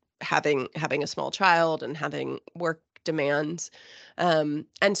like having a small child and having work demands. And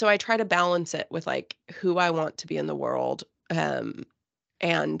so I try to balance it with like who I want to be in the world.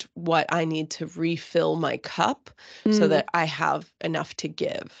 And what I need to refill my cup so Mm. that I have enough to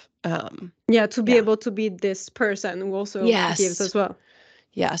give. Yeah, to be Yeah. able to be this person who also gives Yes. as well.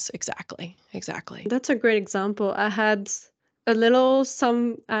 Yes, exactly. Exactly. That's a great example. I had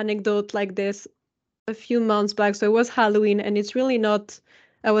some anecdote like this a few months back. So it was Halloween, and it's really not,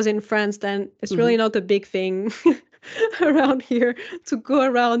 I was in France then, it's Hmm. really not a big thing around here to go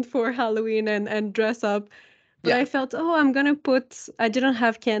around for Halloween and dress up. But Yeah. I felt, oh, I didn't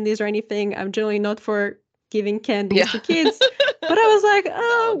have candies or anything. I'm generally not for giving candies Yeah. to kids. But I was like,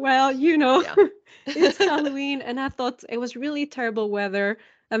 oh, Valid. well, Yeah. it's Halloween. And I thought it was really terrible weather.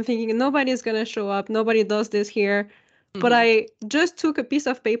 I'm thinking nobody's going to show up. Nobody does this here. But Hmm. I just took a piece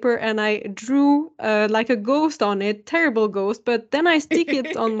of paper and I drew like a ghost on it, terrible ghost. But then I stick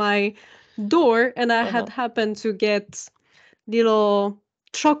it on my door, and I had Uh-huh. happened to get little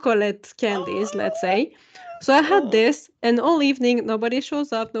chocolate candies, let's Oh, say. So I had oh, this, and all evening nobody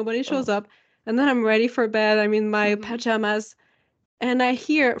shows up, nobody shows oh. up. And then I'm ready for bed. I'm in my Mhm. pajamas, and I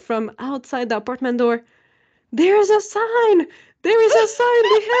hear from outside the apartment door, "There's a sign! There is a sign!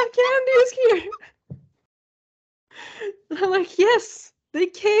 They have candies here!" And I'm like, "Yes, they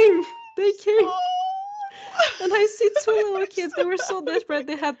came! They came!" Oh. And I see two little I'm kids. so They were so happy. desperate.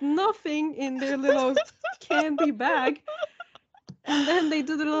 They had nothing in their little candy bag. And then they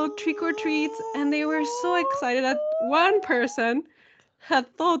do the little trick or treat, and they were so excited that one person had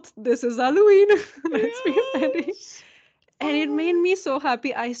thought this is Halloween. Let's be ready. Yes. And it made Oh. me so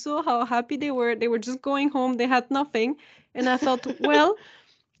happy. I saw how happy they were. They were just going home. They had nothing. And I thought, well,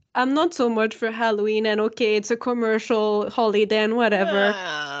 I'm not so much for Halloween, and okay, it's a commercial holiday and whatever.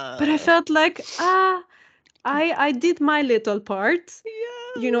 But I Ah, felt like, I did my little part.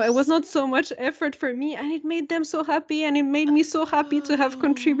 It was yes. not so much effort for me, and it made them so happy, and it made me so happy to have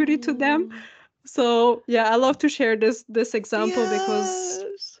contributed to them. Oh, So yeah, I love to share this example because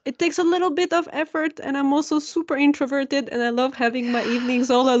yes. it takes a little bit of effort, and I'm also super introverted, and I love having my evenings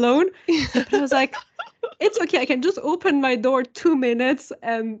all alone. Yes. But I was like, it's okay, I can just open my door 2 minutes,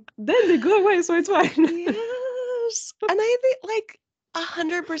 and then they go away, so it's fine. Yes. And I think like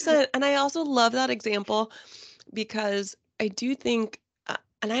 100%. And I also love that example because I do think,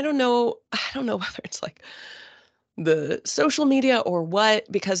 and I don't know whether it's like the social media or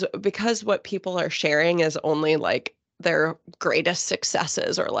what, because what people are sharing is only like their greatest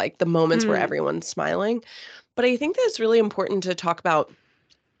successes or like the moments where Mm, everyone's smiling. But I think that it's really important to talk about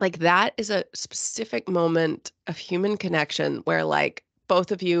like that is a specific moment of human connection where like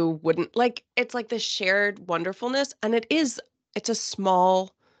both of you wouldn't like it's like this shared wonderfulness and it's a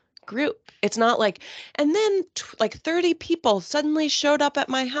small group. It's not like and then like 30 people suddenly showed up at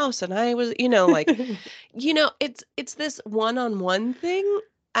my house and I was, like it's this one-on-one thing,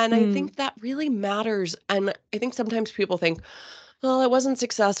 and I mm, think that really matters, and I think sometimes people think, "Well, it wasn't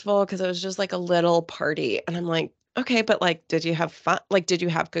successful because it was just, like, a little party," and I'm like, "Okay, but, like, did you have fun? Like, did you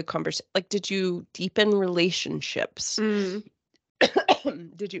have good conversation? Like, did you deepen relationships? mm.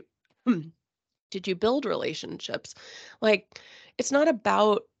 Did you Did you build relationships? Like, it's not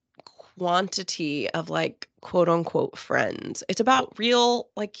about quantity of like quote unquote friends. It's about real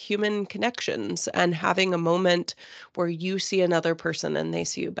like human connections and having a moment where you see another person and they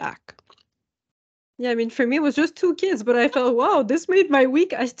see you back. Yeah, I mean, for me, it was just two kids, but I felt, wow, this made my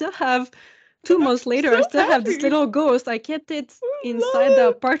week. I still have I'm 2 months later, so I still have this happy. little ghost. I kept it I inside the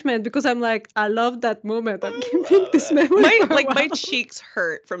love it. apartment because I'm like, I love that moment. I'm I keeping love this it. memory for a My while. cheeks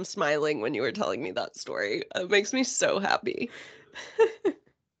hurt from smiling when you were telling me that story. It makes me so happy.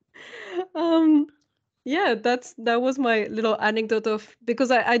 um, yeah, that was my little anecdote of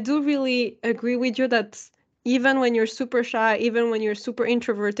because I do really agree with you that even when you're super shy, even when you're super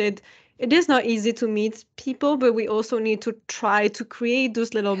introverted, it is not easy to meet people, but we also need to try to create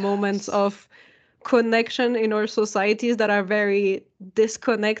those little moments Yes. of connection in our societies that are very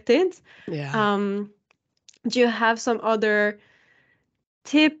disconnected. Yeah. Um, do you have some other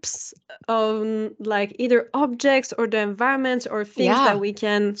tips on like either objects or the environments or things that Yeah. we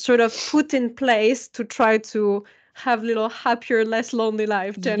can sort of put in place to try to have little happier, less lonely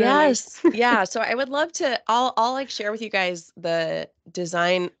life generally? Yes. Yeah. So I would love to I'll like share with you guys the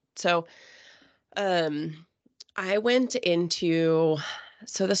design. So um I went into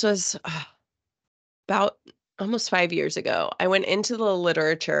so this was about almost 5 years ago. I went into the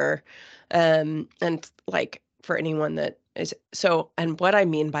literature and like for anyone that is so and what I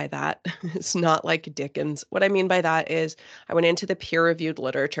mean by that is not like Dickens. What I mean by that is I went into the peer-reviewed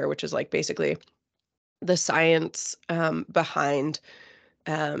literature, which is like basically the science behind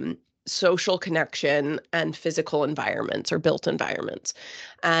um, social connection and physical environments or built environments.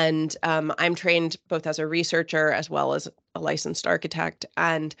 And I'm trained both as a researcher as well as a licensed architect.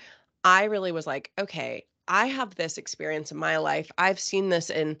 And I really was like, okay, I have this experience in my life. I've seen this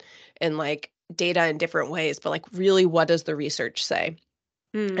in like data in different ways, but like really what does the research say?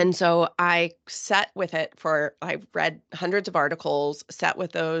 Mm. And so I sat with it for, I read hundreds of articles, sat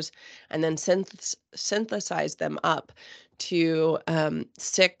with those, and then synthesized them up to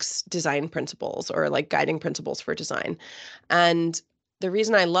 6 design principles or like guiding principles for design. And the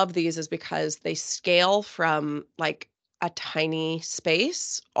reason I love these is because they scale from like a tiny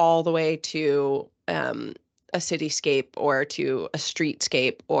space all the way to a cityscape or to a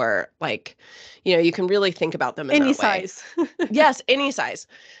streetscape or like, you can really think about them in Any that way. size. Yes, any size.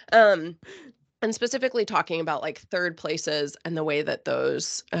 Um, and specifically talking about like third places and the way that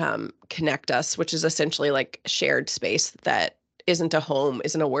those connect us, which is essentially like shared space that isn't a home,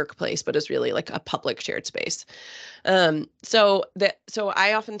 isn't a workplace, but is really like a public shared space. So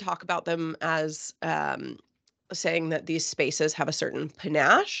I often talk about them as saying that these spaces have a certain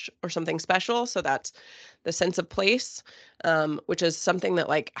panache or something special. So that's the sense of place, which is something that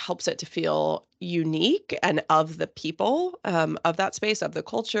like helps it to feel unique and of the people of that space, of the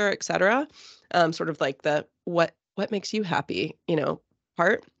culture, etc. Sort of like the what makes you happy,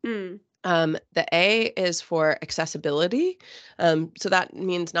 part. Mm. The A is for accessibility. So that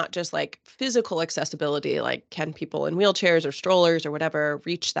means not just like physical accessibility, like can people in wheelchairs or strollers or whatever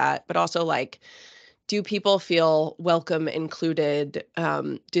reach that, but also like do people feel welcome, included?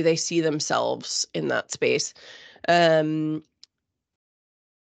 Do they see themselves in that space? Um,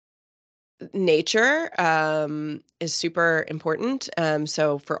 Nature is super important.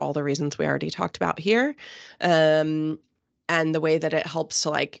 So for all the reasons we already talked about here, um, and the way that it helps to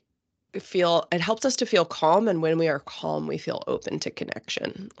like it helps us to feel calm, and when we are calm, we feel open to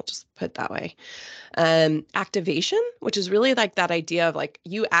connection. I'll just put it that way. Activation, which is really like that idea of like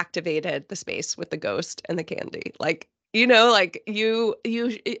you activated the space with the ghost and the candy. Like, like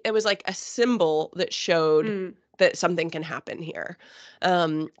it was like a symbol that showed Mm. that something can happen here.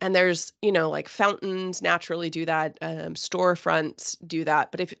 And there's, like fountains naturally do that, storefronts do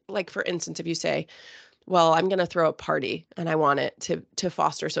that. But if like for instance, if you say, well, I'm going to throw a party and I want it to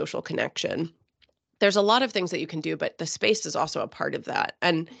foster social connection, there's a lot of things that you can do, but the space is also a part of that.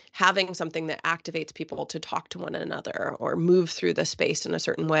 And having something that activates people to talk to one another or move through the space in a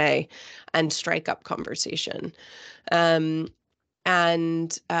certain way and strike up conversation. Um,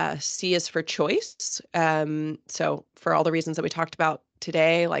 and C is for choice. So for all the reasons that we talked about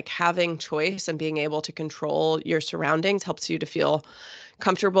today, like having choice and being able to control your surroundings helps you to feel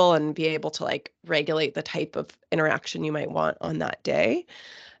comfortable and be able to like regulate the type of interaction you might want on that day.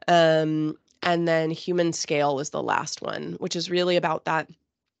 And then human scale is the last one, which is really about that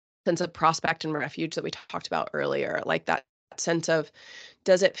sense of prospect and refuge that we talked about earlier, like that sense of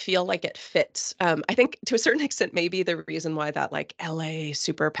does it feel like it fits? I think to a certain extent, maybe the reason why that like LA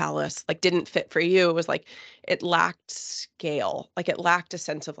super palace like didn't fit for you was like it lacked scale, like it lacked a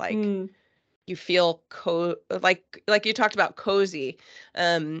sense of like Mm. you feel like you talked about cozy,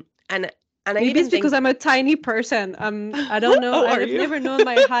 and And I Maybe even it's because think, I'm a tiny person. I don't know. oh, are I've you? never known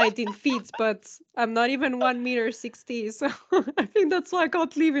my height in feet, but I'm not even 1 meter 60. So I think that's why I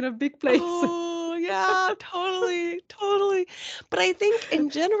can't live in a big place. Oh, yeah, totally, totally. But I think in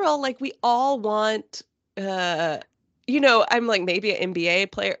general, like we all want, uh, I'm like maybe an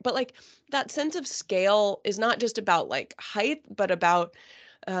NBA player, but like that sense of scale is not just about like height, but about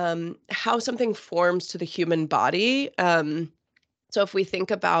how something forms to the human body. So if we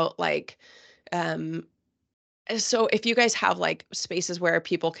think about like, um, so if you guys have like spaces where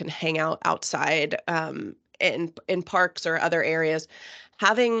people can hang out outside, in parks or other areas,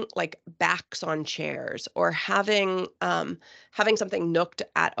 having like backs on chairs or having something nooked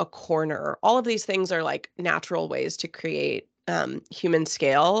at a corner, all of these things are like natural ways to create human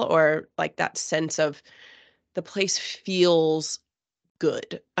scale, or like that sense of the place feels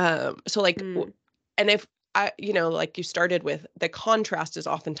good. So like, Mm. and if like you started with, the contrast is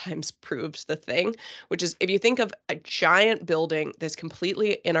oftentimes proves the thing, which is if you think of a giant building that's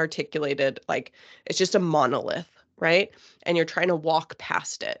completely inarticulated, like it's just a monolith, right? And you're trying to walk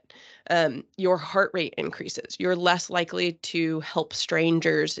past it. Your heart rate increases. You're less likely to help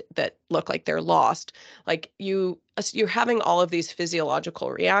strangers that look like they're lost. Like you're having all of these physiological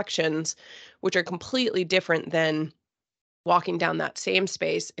reactions, which are completely different than walking down that same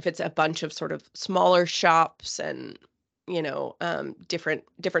space if it's a bunch of sort of smaller shops and different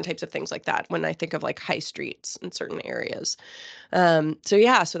types of things like that, when I think of like high streets in certain areas. So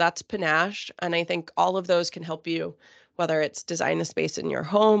yeah, so that's panache, and I think all of those can help you, whether it's design a space in your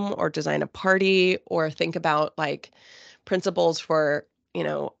home or design a party, or think about like principles for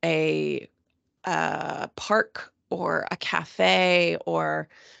a park or a cafe or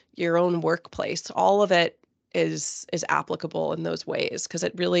your own workplace. All of it is applicable in those ways because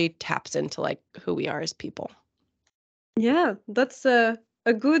it really taps into like who we are as people. Yeah, that's a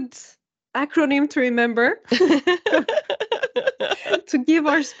good acronym to remember. To give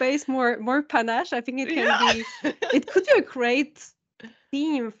our space more panache. I think Yeah. it could be a great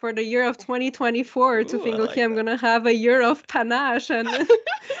theme for the year of 2024 to Ooh, I think, okay, like I'm that. gonna have a year of panache and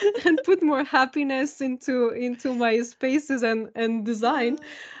and put more happiness into my spaces and design.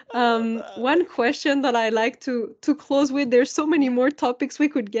 I love that. One question that I like to close with, there's so many Yeah. more topics we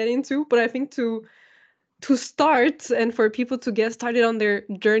could get into, but I think to start and for people to get started on their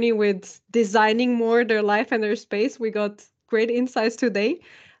journey with designing more their life and their space, we got great insights today.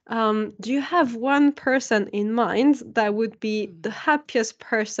 Do you have one person in mind that would be the Mm. happiest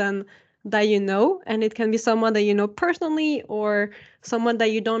person that you know? And it can be someone that you know personally or someone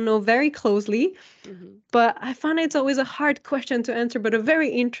that you don't know very closely. Mhm. But I find it's always a hard question to answer, but a very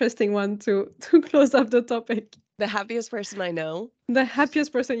interesting one to close up the topic. The happiest person I know. The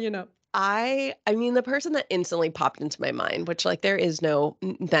happiest person you know. I mean, the person that instantly popped into my mind, which like there is no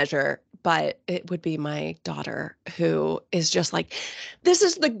measure, but it would be my daughter, who is just like, this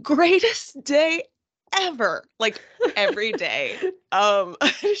is the greatest day ever. Like every day.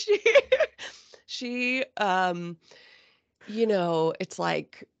 She she it's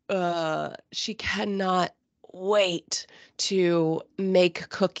like she cannot wait to make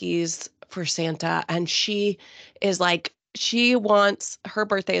cookies for Santa, and she wants, her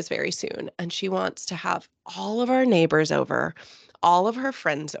birthday is very soon, and she wants to have all of our neighbors over, all of her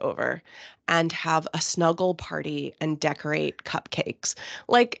friends over, and have a snuggle party and decorate cupcakes.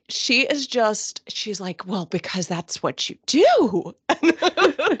 Like she's like, well, because that's what you do.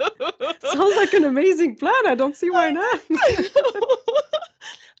 Sounds like an amazing plan. I don't see why not. I know.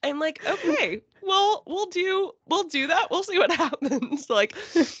 I'm like, okay, well, we'll do that. We'll see what happens. Like,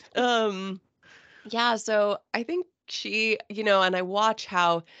 um, yeah, so I think and I watch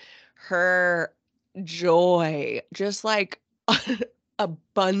how her joy, just like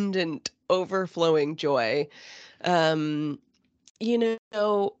abundant, overflowing joy, um, you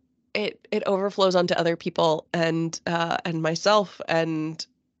know, it overflows onto other people and myself. And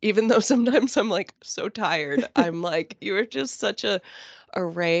even though sometimes I'm like so tired, I'm like, you're just such a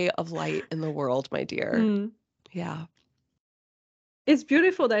ray of light in the world, my dear. Mm. Yeah. It's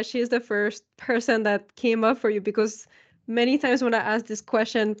beautiful that she is the first person that came up for you because many times when I ask this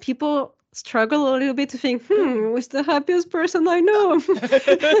question, people struggle a little bit to think, who's the happiest person I know?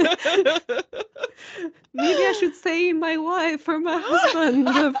 Maybe I should say my wife or my husband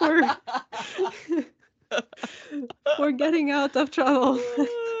for getting out of trouble.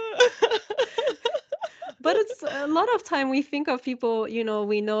 But it's a lot of time we think of people,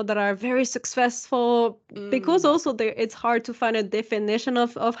 we know that are very successful because Mm. also it's hard to find a definition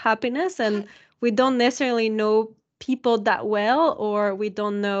of happiness, and we don't necessarily know people that well, or we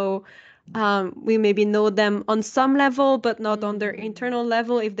don't know we maybe know them on some level, but not on their Mm-hmm. internal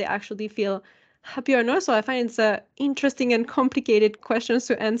level, if they actually feel happy or not. So I find it's interesting and complicated questions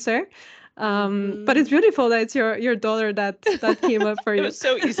to answer. But Mm-hmm. it's beautiful that it's your daughter that came up for It you. was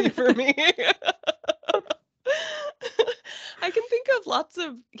so easy for me. I can think of lots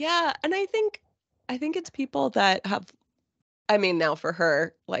of, yeah, and I think it's people that have, I mean, now for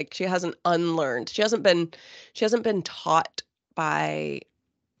her, like she hasn't unlearned. She hasn't been taught by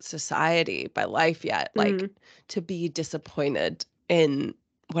society, by life yet, like Mm. to be disappointed in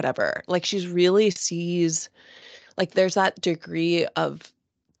whatever. Like she's really sees, like there's that degree of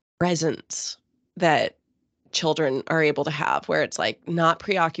presence that children are able to have where it's like not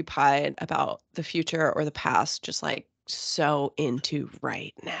preoccupied about the future or the past, just like so into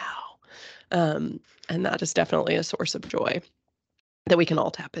right now. Um, and that is definitely a source of joy that we can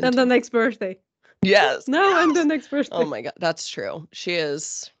all tap And the into. next birthday. Yes, No, and the yes. next Oh birthday. my God, that's true. She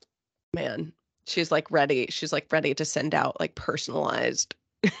is, man, she's like ready. She's like ready to send out like personalized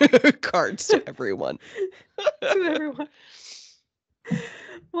cards to everyone. To everyone.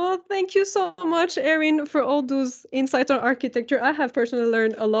 Well, thank you so much, Erin, for all those insights on architecture. I have personally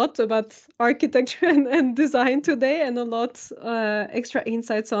learned a lot about architecture and design today, and a lot extra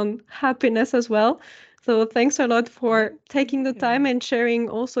insights on happiness as well. So thanks a lot for Thank taking the time you. and sharing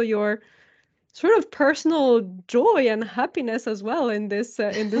also your sort of personal joy and happiness as well in this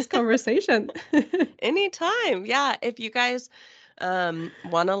conversation. Anytime. Yeah. If you guys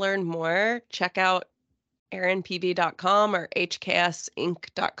want to learn more, check out erinpeavey.com or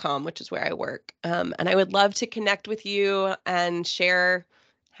hksinc.com, which is where I work. And I would love to connect with you and share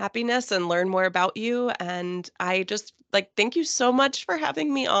happiness and learn more about you. And I just like thank you so much for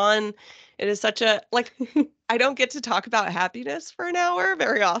having me on. It is such a like I don't get to talk about happiness for an hour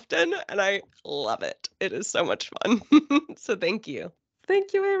very often, and I love it. It is so much fun. So thank you.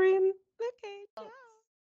 Thank you, Erin.